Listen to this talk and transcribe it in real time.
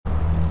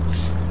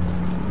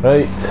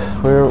Right,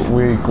 where are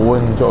we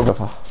going? Do you want to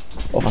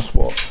go off a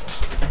spot?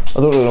 I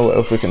don't really know what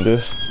else we can do.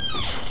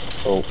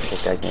 Oh,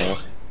 this guy's near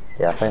us.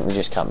 Yeah, I think we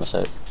just can't miss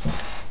out.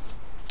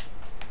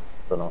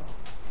 Don't know.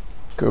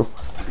 Cool.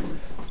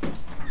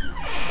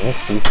 Let's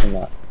see from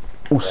that.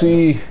 We'll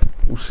see.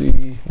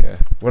 Yeah,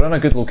 we're in a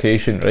good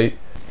location, right?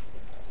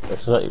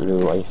 This is like real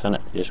life, isn't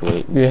it? Just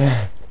wait.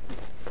 Yeah.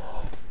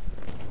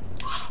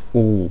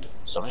 Oh.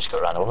 Somebody's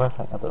got ran over, I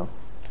think. I don't know.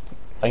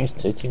 I think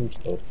it's two teams.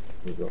 Oh,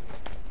 there you go.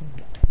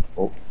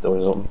 Oh,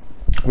 door's open.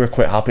 We're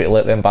quite happy to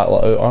let them battle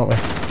it out, aren't we?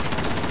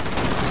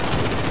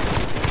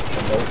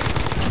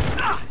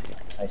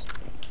 Nice.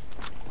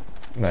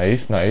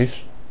 Nice,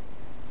 nice.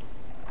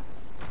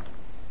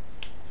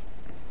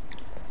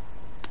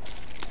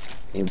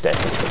 He's dead.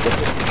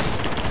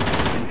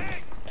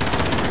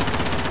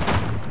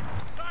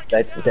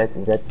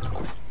 Dead.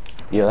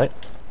 You alright?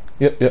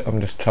 Yep, I'm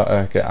just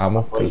trying to get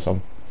ammo because I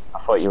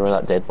thought you were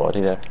that dead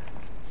body there.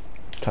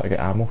 trying to get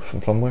ammo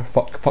from somewhere.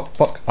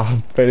 Fuck.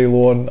 I'm very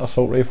low on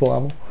assault rifle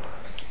ammo.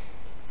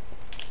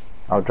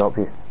 I'll drop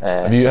you.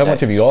 How much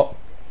have you got?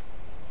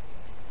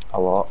 A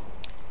lot.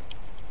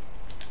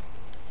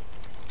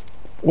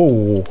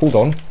 Oh, hold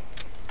on.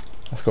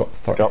 That's got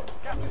 30. Drop.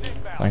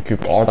 Thank you,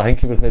 God. I think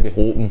he was maybe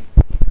hoping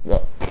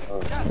that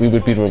we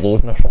would be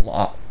reloading or something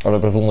like that, or there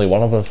was only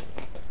one of us.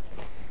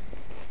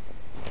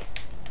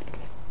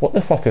 What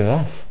the fuck is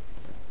this?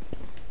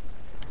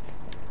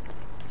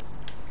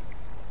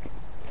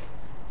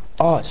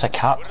 Oh, it's a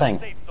cap thing.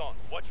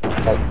 Like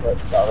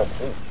the other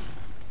team.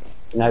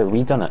 No,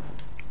 we done it.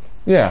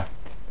 Yeah.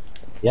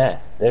 Yeah,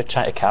 they're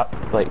trying to cap,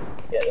 like,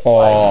 yeah, the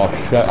Oh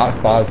flag. shit, that's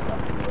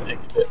bad.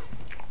 Next to it.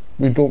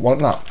 We don't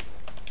want that.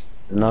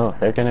 No,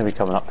 they're going to be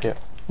coming up here.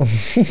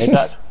 Hey,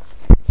 Dad.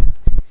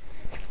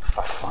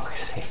 For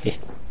fuck's sake.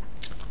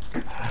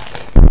 To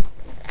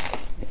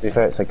be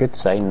fair, it's a good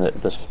sign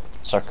that this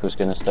circle's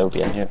going to still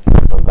be in here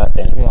for a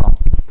bit anyway.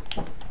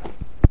 Yeah.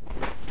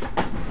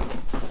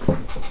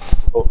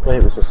 Hopefully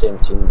it was the same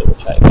team that we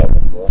tried to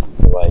get before,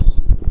 otherwise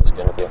it's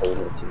going to be a whole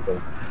new team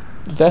thing.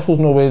 There's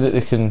definitely no way that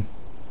they can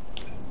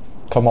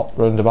come up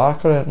round the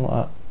back or anything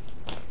like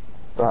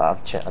that. I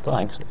don't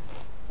think so.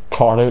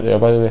 Car out there,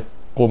 by the way,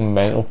 going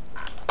mental.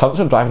 Cunts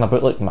are driving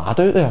about like mad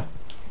out there.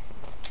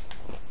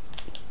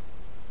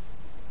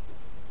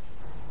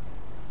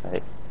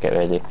 Right, get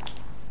ready.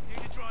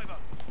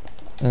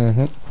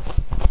 Mm-hmm.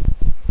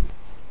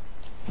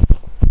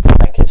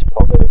 I think it's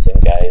probably the same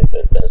guy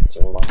that does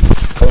team one.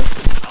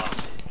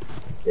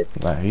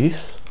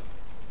 Nice.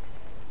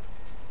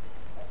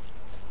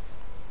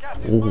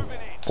 Oh,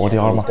 body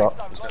armour.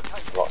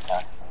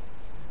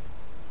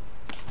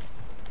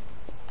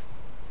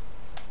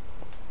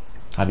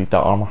 I need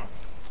that armour.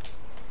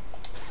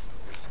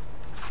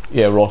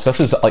 Yeah, Ross, this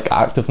is like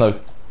active now.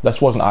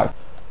 This wasn't active.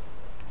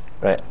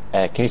 Right,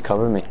 can you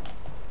cover me?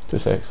 2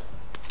 secs.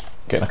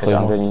 Getting a Because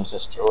I'm claymore. going to use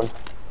this drone.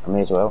 I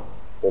may as well.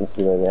 Go and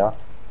see where they are.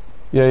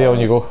 Yeah, when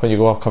you go,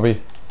 I'll cover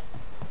you.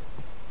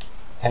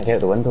 Can't get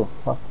out the window.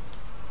 Huh?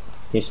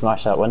 He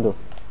smashed that window.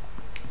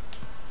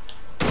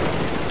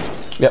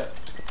 Yep.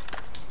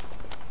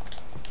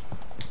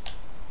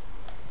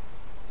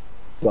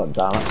 God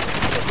damn it.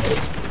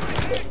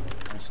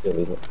 I'm just gonna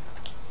leave it.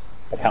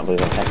 I can't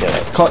believe I can't get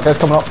it. Cut, guys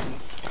coming up.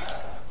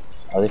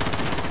 Are they?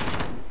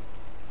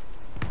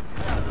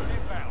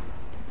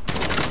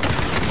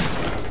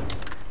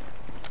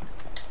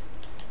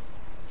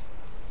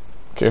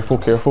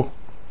 Careful.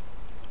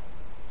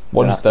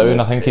 One's down,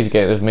 I think he's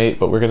getting his mate,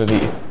 but we're gonna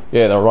need.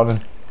 Yeah, they're running.